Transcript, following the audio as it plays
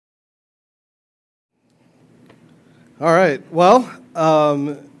All right. Well,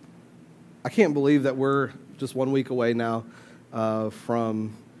 I can't believe that we're just 1 week away now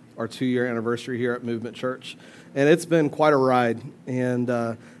from our 2-year anniversary here at Movement Church. And it's been quite a ride. And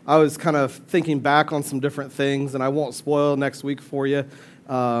I was kind of thinking back on some different things, and I won't spoil next week for you.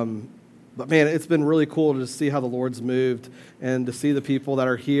 But man, it's been really cool to see how the Lord's moved and to see the people that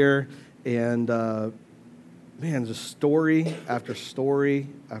are here. And man, just story after story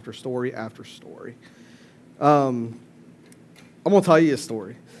after story after story. I'm going to tell you a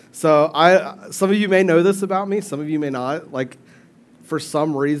story. So some of you may know this about me, some of you may not. Like, for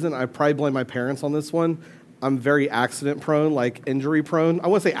some reason, I probably blame my parents on this one. I'm very accident prone, like injury prone. I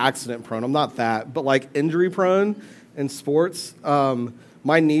wouldn't say accident prone, I'm not that, but like injury prone in sports.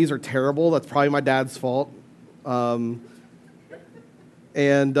 My knees are terrible. That's probably my dad's fault. My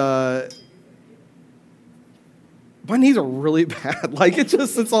knees are really bad. Like,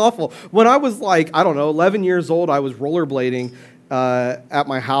 it's awful. When I was 11 years old, I was rollerblading at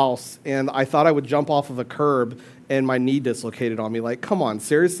my house, and I thought I would jump off of a curb, and my knee dislocated on me. Like, come on,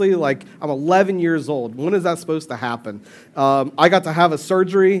 seriously? Like, I'm 11 years old. When is that supposed to happen? I got to have a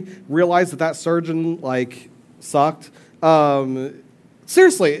surgery, realized that surgeon, sucked.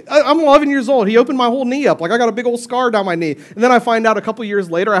 Seriously, I'm 11 years old. He opened my whole knee up. Like, I got a big old scar down my knee. And then I find out a couple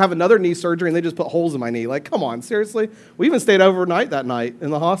years later I have another knee surgery, and they just put holes in my knee. Like, come on, seriously? We even stayed overnight that night in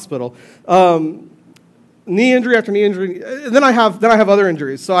the hospital. Knee injury after knee injury. And then I have other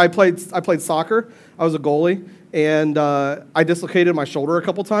injuries. So I played soccer. I was a goalie, and I dislocated my shoulder a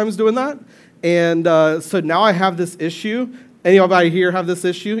couple times doing that. And so now I have this issue. Anybody here have this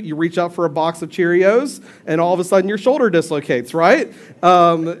issue? You reach out for a box of Cheerios, and all of a sudden your shoulder dislocates, right?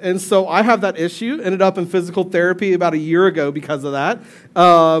 And so I have that issue. Ended up in physical therapy about a year ago because of that.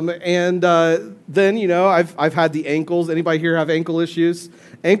 Then I've had the ankles. Anybody here have ankle issues?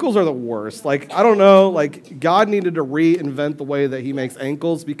 Ankles are the worst. Like, I don't know. Like, God needed to reinvent the way that He makes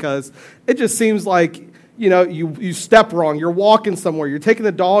ankles, because it just seems like you step wrong. You're walking somewhere. You're taking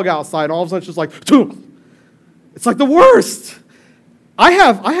the dog outside. And all of a sudden, it's just like, Toom! It's like the worst. I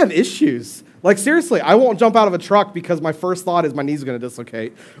have issues. Like, seriously, I won't jump out of a truck because my first thought is my knee's going to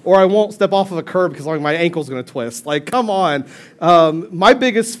dislocate. Or I won't step off of a curb because my ankle's going to twist. Like, come on. My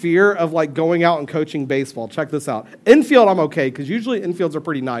biggest fear of going out and coaching baseball, check this out. Infield, I'm okay, because usually infields are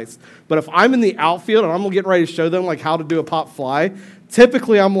pretty nice. But if I'm in the outfield and I'm getting ready to show them how to do a pop fly,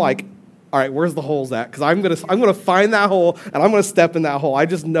 typically I'm like, all right, where's the holes at? Because I'm gonna find that hole and I'm going to step in that hole. I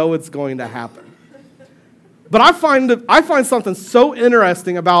just know it's going to happen. But I find something so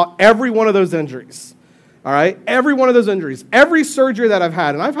interesting about every one of those injuries, all right? Every one of those injuries, every surgery that I've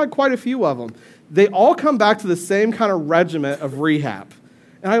had, and I've had quite a few of them, they all come back to the same kind of regiment of rehab.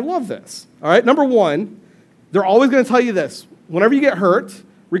 And I love this, all right? Number one, they're always going to tell you this. Whenever you get hurt,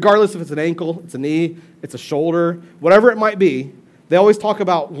 regardless if it's an ankle, it's a knee, it's a shoulder, whatever it might be, they always talk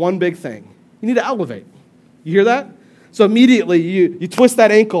about one big thing. You need to elevate. You hear that? So immediately you twist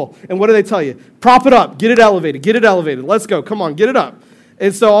that ankle, and what do they tell you? Prop it up, get it elevated, let's go, come on, get it up.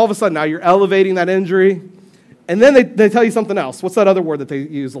 And so all of a sudden now you're elevating that injury, and then they tell you something else. What's that other word that they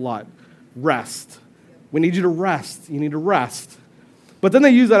use a lot? Rest. We need you to rest. You need to rest. But then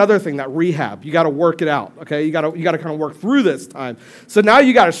they use that other thing, that rehab. You got to work it out, okay? You got to kind of work through this time. So now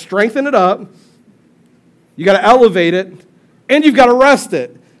you got to strengthen it up, you got to elevate it, and you've got to rest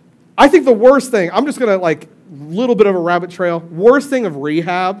it. I think the worst thing, I'm just going to little bit of a rabbit trail. Worst thing of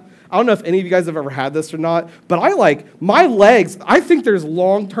rehab, I don't know if any of you guys have ever had this or not, but my legs, I think there's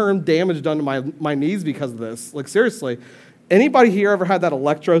long-term damage done to my knees because of this. Like, seriously. Anybody here ever had that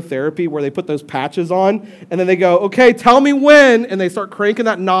electrotherapy where they put those patches on and then they go, okay, tell me when, and they start cranking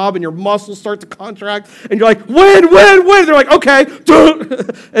that knob and your muscles start to contract and you're like, when? They're like, okay.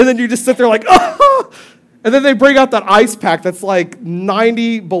 And then you just sit there like, oh. And then they bring out that ice pack that's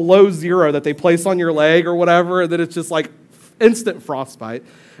 90 below zero that they place on your leg or whatever, and then it's just instant frostbite.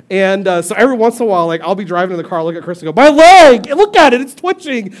 And so every once in a while, I'll be driving in the car, look at Chris and go, my leg! Look at it, it's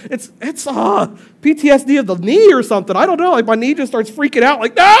twitching. It's PTSD of the knee or something. I don't know, my knee just starts freaking out,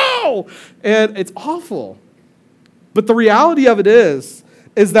 no! And it's awful. But the reality of it is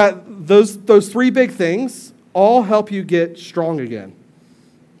that those three big things all help you get strong again.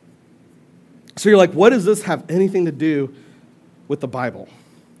 So you're like, what does this have anything to do with the Bible?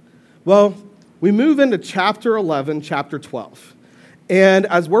 Well, we move into chapter 11, chapter 12. And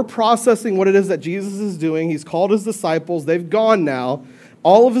as we're processing what it is that Jesus is doing, He's called His disciples. They've gone now.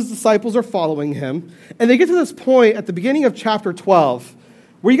 All of His disciples are following Him. And they get to this point at the beginning of chapter 12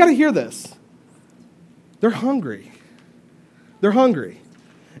 where you got to hear this. They're hungry. They're hungry.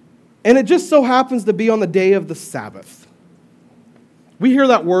 And it just so happens to be on the day of the Sabbath. We hear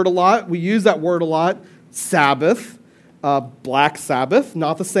that word a lot. We use that word a lot, Sabbath. Black Sabbath,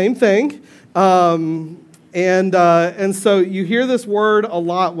 not the same thing. And so you hear this word a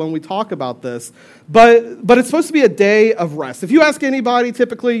lot when we talk about this, but it's supposed to be a day of rest. If you ask anybody,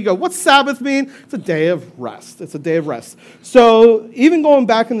 typically you go, what's Sabbath mean? It's a day of rest. It's a day of rest. So even going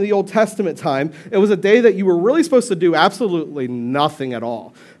back into the Old Testament time, it was a day that you were really supposed to do absolutely nothing at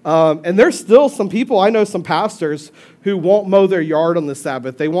all. And there's still some people, I know some pastors who won't mow their yard on the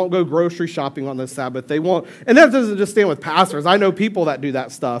Sabbath. They won't go grocery shopping on the Sabbath. They won't, and that doesn't just stand with pastors. I know people that do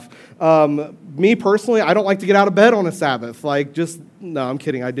that stuff. Me personally, I don't like to get out of bed on a Sabbath. No, I'm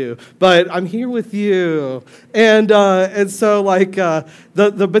kidding, I do. But I'm here with you. And so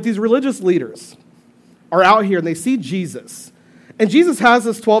but these religious leaders are out here and they see Jesus. And Jesus has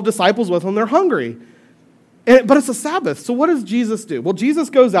his 12 disciples with him. They're hungry. But it's a Sabbath, so what does Jesus do? Well, Jesus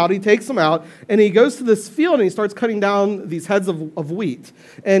goes out, he takes them out, and he goes to this field and he starts cutting down these heads of wheat,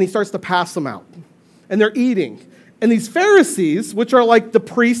 and he starts to pass them out. And they're eating. And these Pharisees, which are like the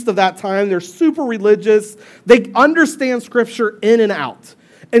priests of that time, they're super religious, they understand Scripture in and out.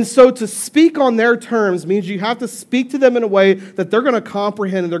 And so to speak on their terms means you have to speak to them in a way that they're going to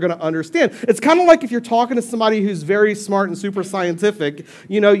comprehend and they're going to understand. It's kind of like if you're talking to somebody who's very smart and super scientific,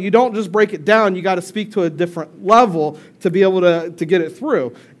 you don't just break it down. You got to speak to a different level to be able to get it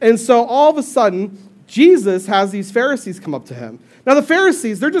through. And so all of a sudden, Jesus has these Pharisees come up to him. Now the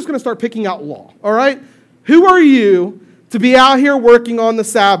Pharisees, they're just going to start picking out law, all right? Who are you to be out here working on the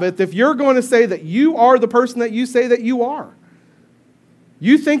Sabbath if you're going to say that you are the person that you say that you are?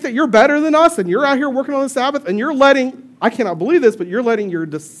 You think that you're better than us and you're out here working on the Sabbath and you're letting, I cannot believe this, but you're letting your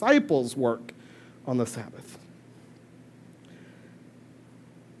disciples work on the Sabbath.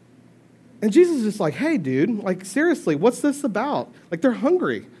 And Jesus is just like, hey, dude, seriously, what's this about? They're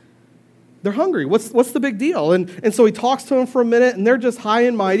hungry. They're hungry. What's the big deal? And so he talks to them for a minute and they're just high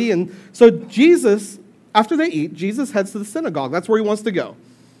and mighty. And so Jesus, after they eat, Jesus heads to the synagogue. That's where he wants to go.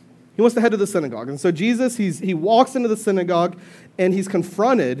 He wants to head to the synagogue. And so Jesus, he walks into the synagogue and he's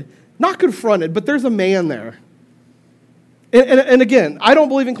not confronted, but there's a man there. And again, I don't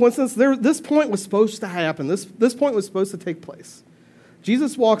believe in coincidence. This point was supposed to happen. This point was supposed to take place.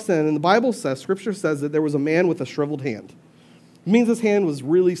 Jesus walks in, and the Bible says, Scripture says that there was a man with a shriveled hand. It means his hand was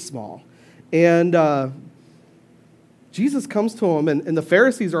really small. And Jesus comes to him, and the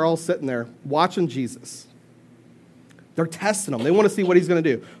Pharisees are all sitting there watching Jesus. They're testing him. They want to see what he's going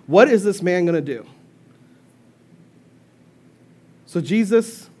to do. What is this man going to do? So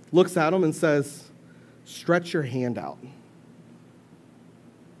Jesus looks at him and says, stretch your hand out.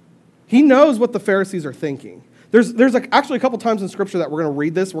 He knows what the Pharisees are thinking. There's actually a couple times in Scripture that we're going to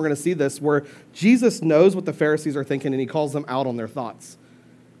read this, we're going to see this, where Jesus knows what the Pharisees are thinking and he calls them out on their thoughts.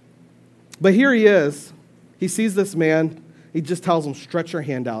 But here he is. He sees this man. He just tells him, stretch your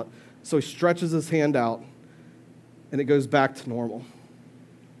hand out. So he stretches his hand out and it goes back to normal.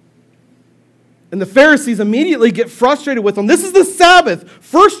 And the Pharisees immediately get frustrated with him. This is the Sabbath.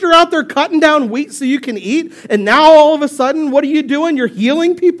 First you're out there cutting down wheat so you can eat, and now all of a sudden, what are you doing? You're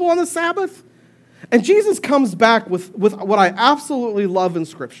healing people on the Sabbath? And Jesus comes back with what I absolutely love in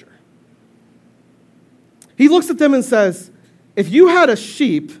Scripture. He looks at them and says, if you had a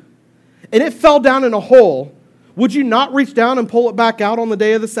sheep and it fell down in a hole, would you not reach down and pull it back out on the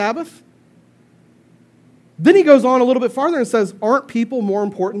day of the Sabbath? Then he goes on a little bit farther and says, aren't people more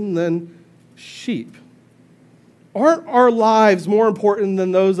important than sheep? Aren't our lives more important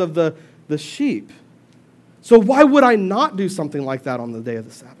than those of the sheep? So why would I not do something like that on the day of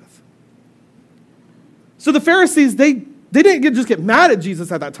the Sabbath? So the Pharisees, they didn't just get mad at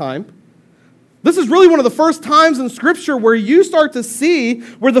Jesus at that time. This is really one of the first times in Scripture where you start to see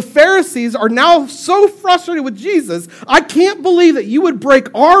where the Pharisees are now so frustrated with Jesus. I can't believe that you would break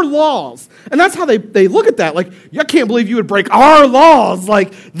our laws. And that's how they look at that. I can't believe you would break our laws.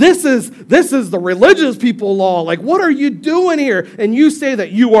 This is the religious people law. What are you doing here? And you say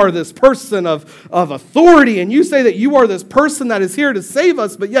that you are this person of authority. And you say that you are this person that is here to save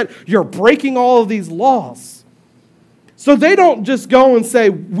us. But yet you're breaking all of these laws. So they don't just go and say,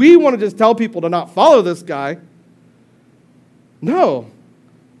 we want to just tell people to not follow this guy. No.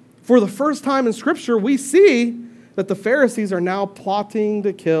 For the first time in Scripture, we see that the Pharisees are now plotting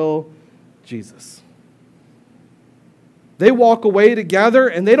to kill Jesus. They walk away together,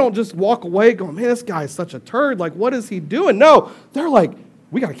 and they don't just walk away going, man, this guy is such a turd. What is he doing? No, they're like,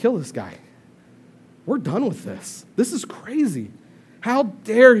 we got to kill this guy. We're done with this. This is crazy. How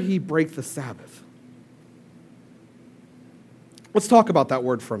dare he break the Sabbath? Let's talk about that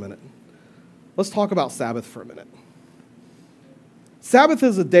word for a minute. Let's talk about Sabbath for a minute. Sabbath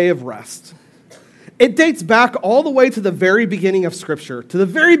is a day of rest. It dates back all the way to the very beginning of Scripture, to the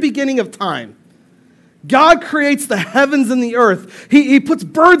very beginning of time. God creates the heavens and the earth. He puts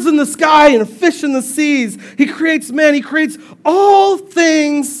birds in the sky and fish in the seas. He creates men. He creates all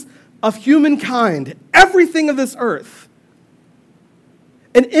things of humankind, everything of this earth.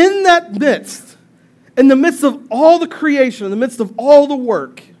 And in that midst, in the midst of all the creation, in the midst of all the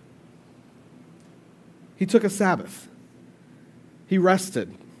work, he took a Sabbath. He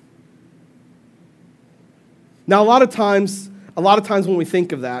rested. Now, a lot of times when we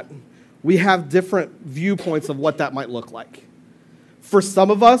think of that, we have different viewpoints of what that might look like. For some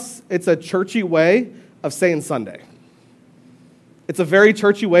of us, it's a churchy way of saying Sunday. It's a very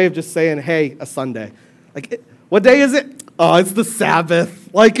churchy way of just saying, hey, a Sunday. Like, what day is it? Oh, it's the Sabbath.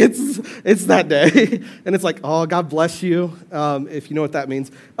 Like, it's that day. And it's like, oh, God bless you, if you know what that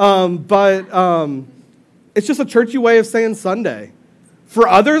means. But it's just a churchy way of saying Sunday. For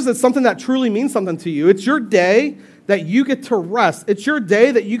others, it's something that truly means something to you. It's your day that you get to rest. It's your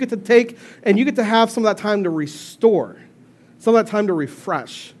day that you get to take and you get to have some of that time to restore, some of that time to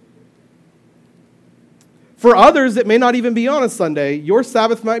refresh. For others, it may not even be on a Sunday. Your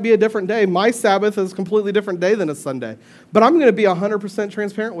Sabbath might be a different day. My Sabbath is a completely different day than a Sunday. But I'm going to be 100%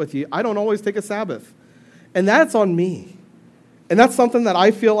 transparent with you. I don't always take a Sabbath. And that's on me. And that's something that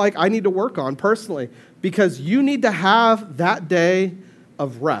I feel like I need to work on personally, because you need to have that day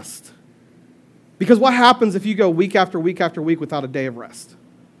of rest. Because what happens if you go week after week after week without a day of rest?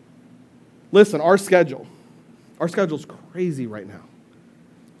 Listen, our schedule's crazy right now.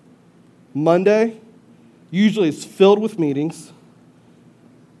 Monday usually is filled with meetings,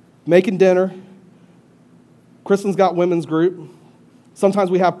 making dinner. Kristen's got women's group. Sometimes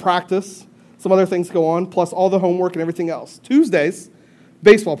we have practice. Some other things go on, plus all the homework and everything else. Tuesdays,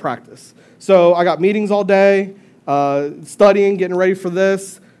 baseball practice. So I got meetings all day, studying, getting ready for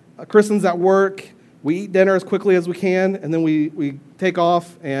this. Kristen's at work. We eat dinner as quickly as we can, and then we take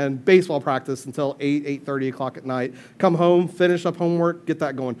off and baseball practice until 8:30 o'clock at night. Come home, finish up homework, get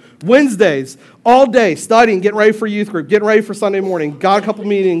that going. Wednesdays, all day, studying, getting ready for youth group, getting ready for Sunday morning. Got a couple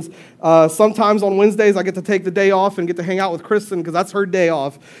meetings. Sometimes on Wednesdays, I get to take the day off and get to hang out with Kristen because that's her day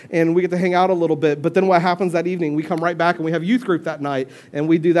off, and we get to hang out a little bit. But then what happens that evening? We come right back and we have youth group that night, and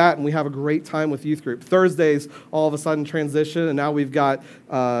we do that, and we have a great time with youth group. Thursdays, all of a sudden transition, and now we've got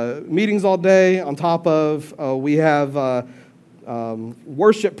meetings all day. On top of, we have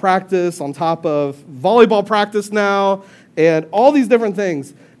worship practice, on top of volleyball practice now, and all these different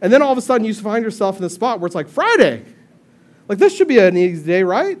things. And then all of a sudden you find yourself in the spot where it's like Friday. Like, this should be an easy day,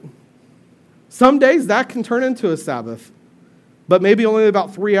 right? Some days that can turn into a Sabbath, but maybe only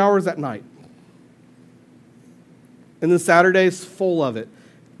about 3 hours at night. And then Saturday's full of it.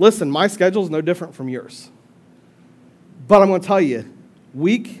 Listen, my schedule is no different from yours. But I'm going to tell you,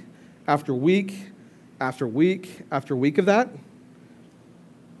 week after week after week after week of that,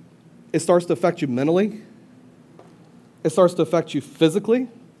 it starts to affect you mentally. It starts to affect you physically.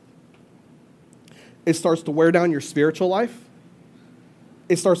 It starts to wear down your spiritual life.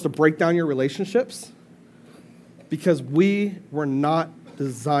 It starts to break down your relationships, because we were not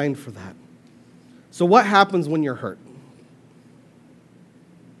designed for that. So what happens when you're hurt?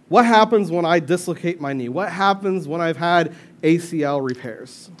 What happens when I dislocate my knee? What happens when I've had ACL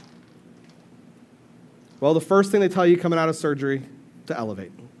repairs? Well, the first thing they tell you coming out of surgery, to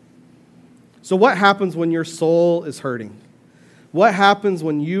elevate. So what happens when your soul is hurting? What happens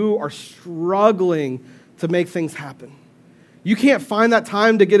when you are struggling to make things happen? You can't find that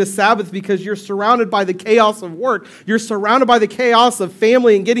time to get a Sabbath because you're surrounded by the chaos of work. You're surrounded by the chaos of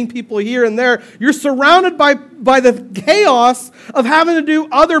family and getting people here and there. You're surrounded by the chaos of having to do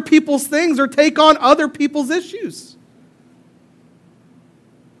other people's things or take on other people's issues.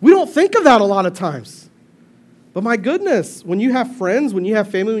 We don't think of that a lot of times. But my goodness, when you have friends, when you have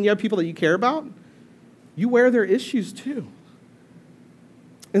family, when you have people that you care about, you wear their issues too.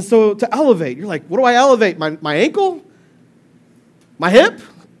 And so to elevate, you're like, what do I elevate? My ankle? My hip?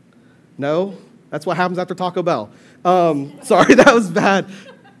 No, that's what happens after Taco Bell. Sorry, that was bad.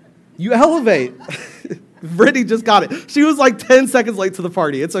 You elevate. Brittany just got it. She was like 10 seconds late to the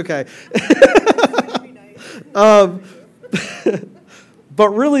party. It's okay. But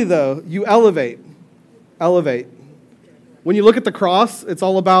really, though, you elevate. Elevate. When you look at the cross, it's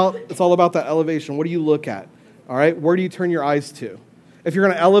all about that elevation. What do you look at? All right? Where do you turn your eyes to? If you're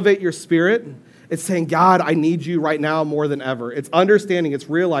going to elevate your spirit, it's saying, God, I need you right now more than ever. It's understanding, it's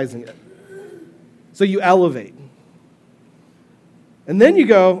realizing it. So you elevate. And then you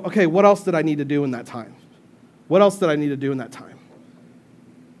go, okay, what else did I need to do in that time? What else did I need to do in that time?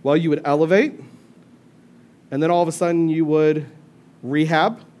 Well, you would elevate, and then all of a sudden you would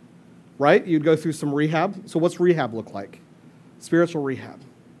rehab, right? You'd go through some rehab. So what's rehab look like? Spiritual rehab.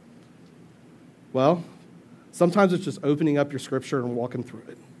 Well, sometimes it's just opening up your scripture and walking through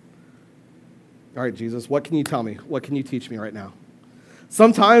it. All right, Jesus, what can you tell me? What can you teach me right now?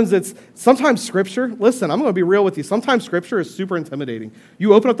 Sometimes scripture, listen, I'm going to be real with you. Sometimes scripture is super intimidating.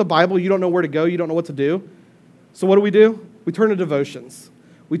 You open up the Bible, you don't know where to go, you don't know what to do. So what do? We turn to devotions.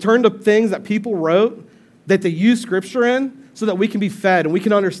 We turn to things that people wrote that they use scripture in so that we can be fed and we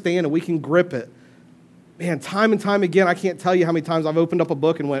can understand and we can grip it. Man, time and time again, I can't tell you how many times I've opened up a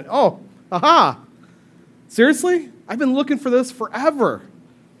book and went, oh, aha. Seriously? I've been looking for this forever.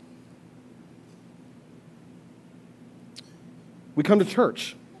 We come to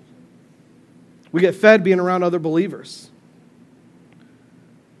church. We get fed being around other believers.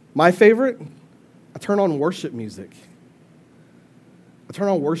 My favorite, I turn on worship music. I turn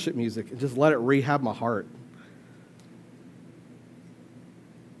on worship music and just let it rehab my heart.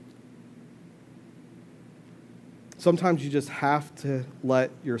 Sometimes you just have to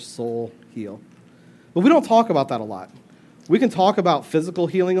let your soul heal. But we don't talk about that a lot. We can talk about physical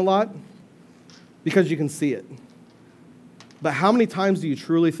healing a lot because you can see it. But how many times do you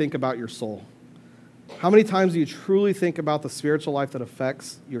truly think about your soul? How many times do you truly think about the spiritual life that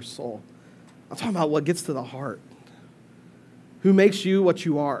affects your soul? I'm talking about what gets to the heart. Who makes you what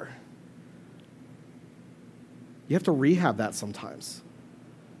you are? You have to rehab that sometimes.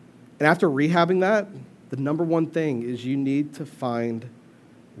 And after rehabbing that, the number one thing is you need to find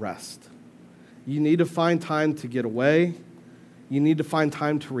rest. You need to find time to get away. You need to find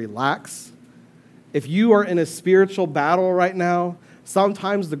time to relax. If you are in a spiritual battle right now,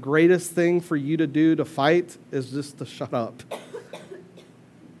 sometimes the greatest thing for you to do to fight is just to shut up.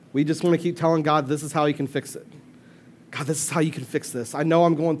 We just want to keep telling God, this is how he can fix it. God, this is how you can fix this. I know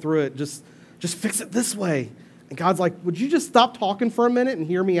I'm going through it. Just fix it this way. And God's like, would you just stop talking for a minute and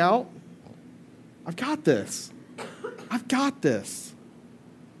hear me out? I've got this. I've got this.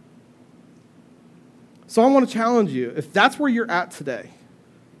 So I want to challenge you. If that's where you're at today,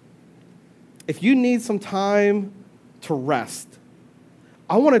 if you need some time to rest,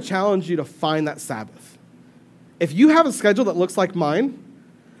 I want to challenge you to find that Sabbath. If you have a schedule that looks like mine,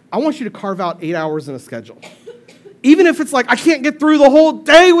 I want you to carve out 8 hours in a schedule. Even if it's like, I can't get through the whole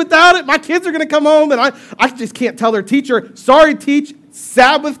day without it. My kids are going to come home and I just can't tell their teacher, sorry, teach,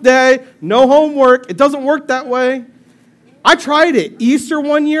 Sabbath day, no homework. It doesn't work that way. I tried it. Easter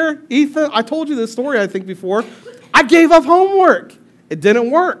one year, Ethan, I told you this story, I think, before. I gave up homework. It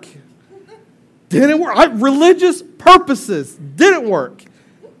didn't work. Didn't work. Religious purposes didn't work.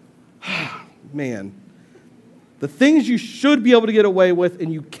 Man, the things you should be able to get away with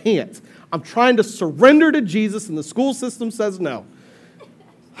and you can't. I'm trying to surrender to Jesus and the school system says no.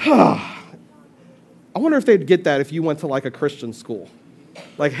 I wonder if they'd get that if you went to like a Christian school.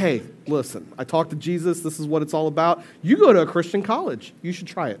 Like, hey, listen, I talked to Jesus. This is what it's all about. You go to a Christian college. You should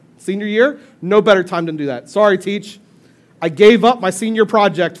try it. Senior year, no better time than do that. Sorry, teach. I gave up my senior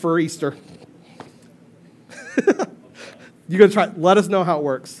project for Easter. You're going to try. Let us know how it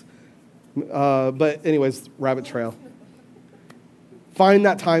works. But anyways, rabbit trail. Find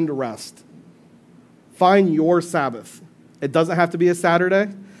that time to rest. Find your Sabbath. It doesn't have to be a Saturday.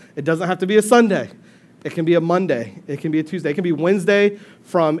 It doesn't have to be a Sunday. It can be a Monday. It can be a Tuesday. It can be Wednesday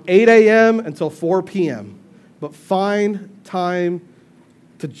from 8 a.m. until 4 p.m. But find time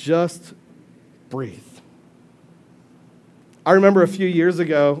to just breathe. I remember a few years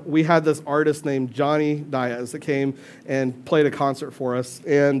ago, we had this artist named Johnny Diaz that came and played a concert for us.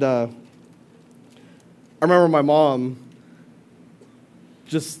 And I remember my mom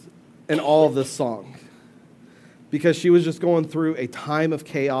just in awe of this song because she was just going through a time of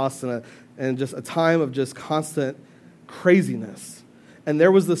chaos and just a time of just constant craziness. And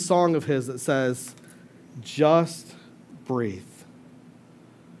there was this song of his that says, just breathe.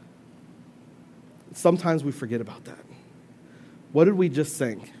 Sometimes we forget about that. What did we just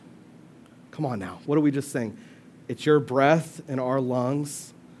sing? Come on now. What did we just sing? It's your breath in our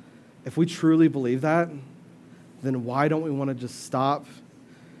lungs. If we truly believe that, then why don't we want to just stop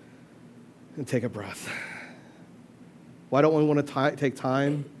and take a breath? Why don't we want to take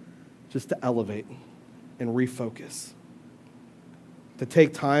time just to elevate and refocus? To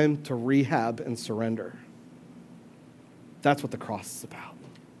take time to rehab and surrender. That's what the cross is about.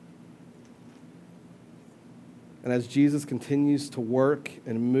 And as Jesus continues to work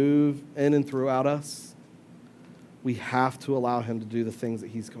and move in and throughout us, we have to allow him to do the things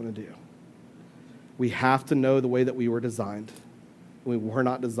that he's going to do. We have to know the way that we were designed. We were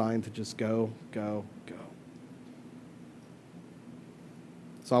not designed to just go, go, go.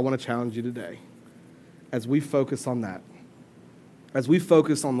 So I want to challenge you today, as we focus on that, as we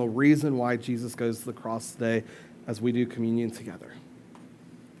focus on the reason why Jesus goes to the cross today, as we do communion together.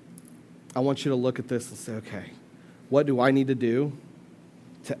 I want you to look at this and say, okay, what do I need to do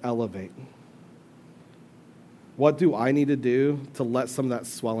to elevate? What do I need to do to let some of that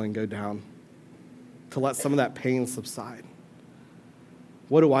swelling go down? To let some of that pain subside?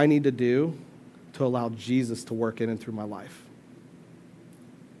 What do I need to do to allow Jesus to work in and through my life?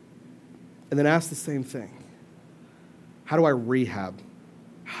 And then ask the same thing. How do I rehab?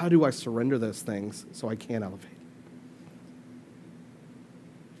 How do I surrender those things so I can elevate?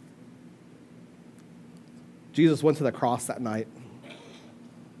 Jesus went to the cross that night.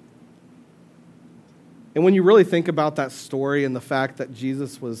 And when you really think about that story and the fact that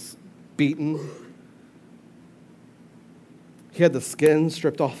Jesus was beaten, he had the skin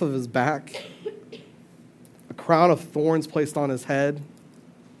stripped off of his back, a crown of thorns placed on his head.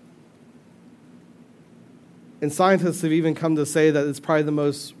 And scientists have even come to say that it's probably the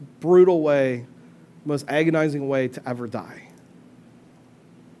most brutal way, most agonizing way to ever die.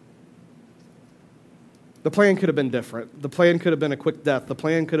 The plan could have been different. The plan could have been a quick death. The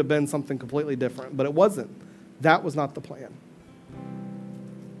plan could have been something completely different, but it wasn't. That was not the plan.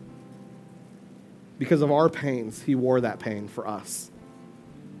 Because of our pains, he wore that pain for us.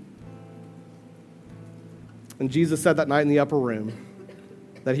 And Jesus said that night in the upper room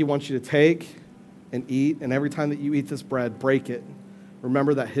that he wants you to take and eat, and every time that you eat this bread, break it.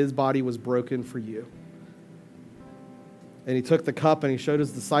 Remember that his body was broken for you. And he took the cup and he showed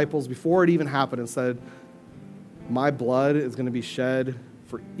his disciples before it even happened and said, my blood is going to be shed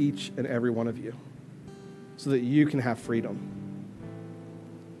for each and every one of you so that you can have freedom.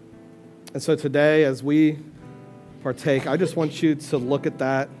 And so today, as we partake, I just want you to look at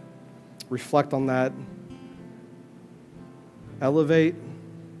that, reflect on that, elevate,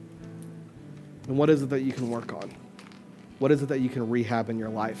 and what is it that you can work on? What is it that you can rehab in your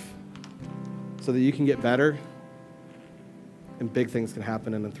life so that you can get better and big things can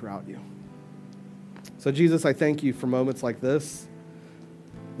happen in and throughout you? So Jesus, I thank you for moments like this,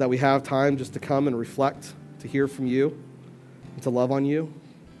 that we have time just to come and reflect, to hear from you, and to love on you.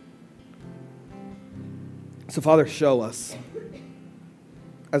 So Father, show us.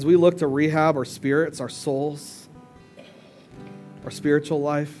 As we look to rehab our spirits, our souls, our spiritual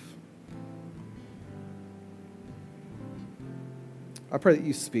life, I pray that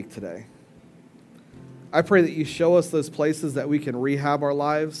you speak today. I pray that you show us those places that we can rehab our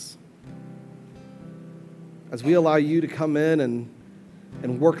lives as we allow you to come in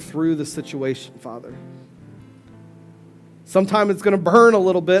and work through the situation, Father. Sometimes it's going to burn a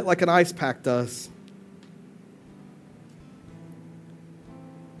little bit like an ice pack does.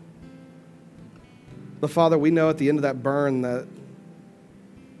 But Father, we know at the end of that burn that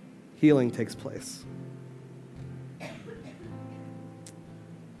healing takes place.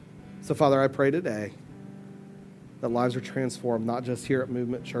 So Father, I pray today that lives are transformed, not just here at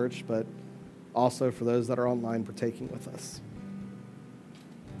Movement Church, but also for those that are online partaking with us.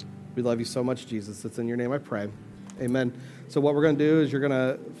 We love you so much, Jesus. It's in your name I pray. Amen. So what we're going to do is you're going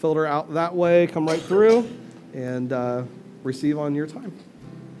to filter out that way, come right through, and receive on your time.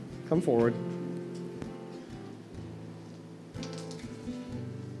 Come forward.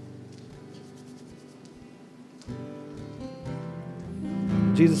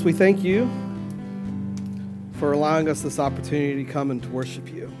 Jesus, we thank you for allowing us this opportunity to come and to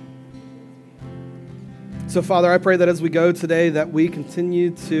worship you. So, Father, I pray that as we go today, that we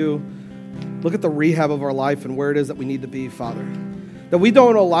continue to look at the rehab of our life and where it is that we need to be, Father. That we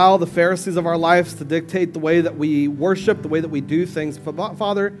don't allow the Pharisees of our lives to dictate the way that we worship, the way that we do things. But,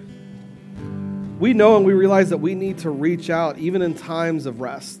 Father, we know and we realize that we need to reach out even in times of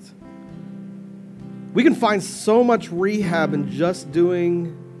rest. We can find so much rehab in just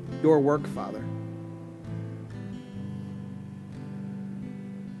doing your work, Father.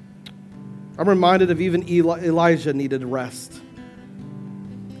 I'm reminded of even Elijah needed rest.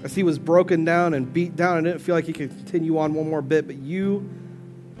 As he was broken down and beat down and didn't feel like he could continue on one more bit, but you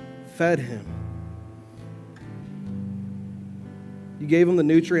fed him. You gave him the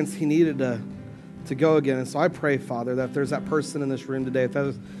nutrients he needed to go again. And so I pray, Father, that if there's that person in this room today, if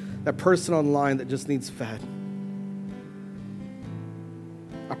there's that person online that just needs fed,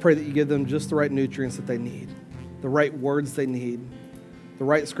 I pray that you give them just the right nutrients that they need, the right words they need, the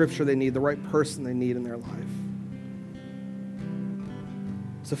right scripture they need, the right person they need in their life.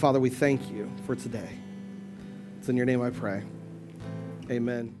 So, Father, we thank you for today. It's in your name I pray.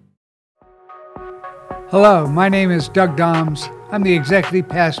 Amen. Hello, my name is Doug Doms. I'm the executive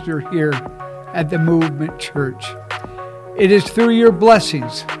pastor here at the Movement Church. It is through your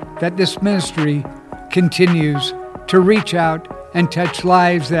blessings that this ministry continues to reach out and touch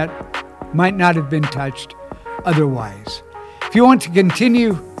lives that might not have been touched otherwise. If you want to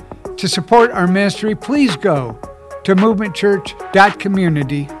continue To support our ministry, please go to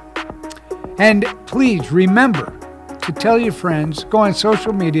movementchurch.community. And please remember to tell your friends, go on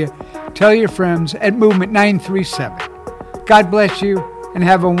social media, tell your friends at Movement 937. God bless you and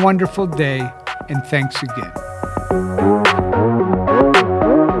have a wonderful day, and thanks again.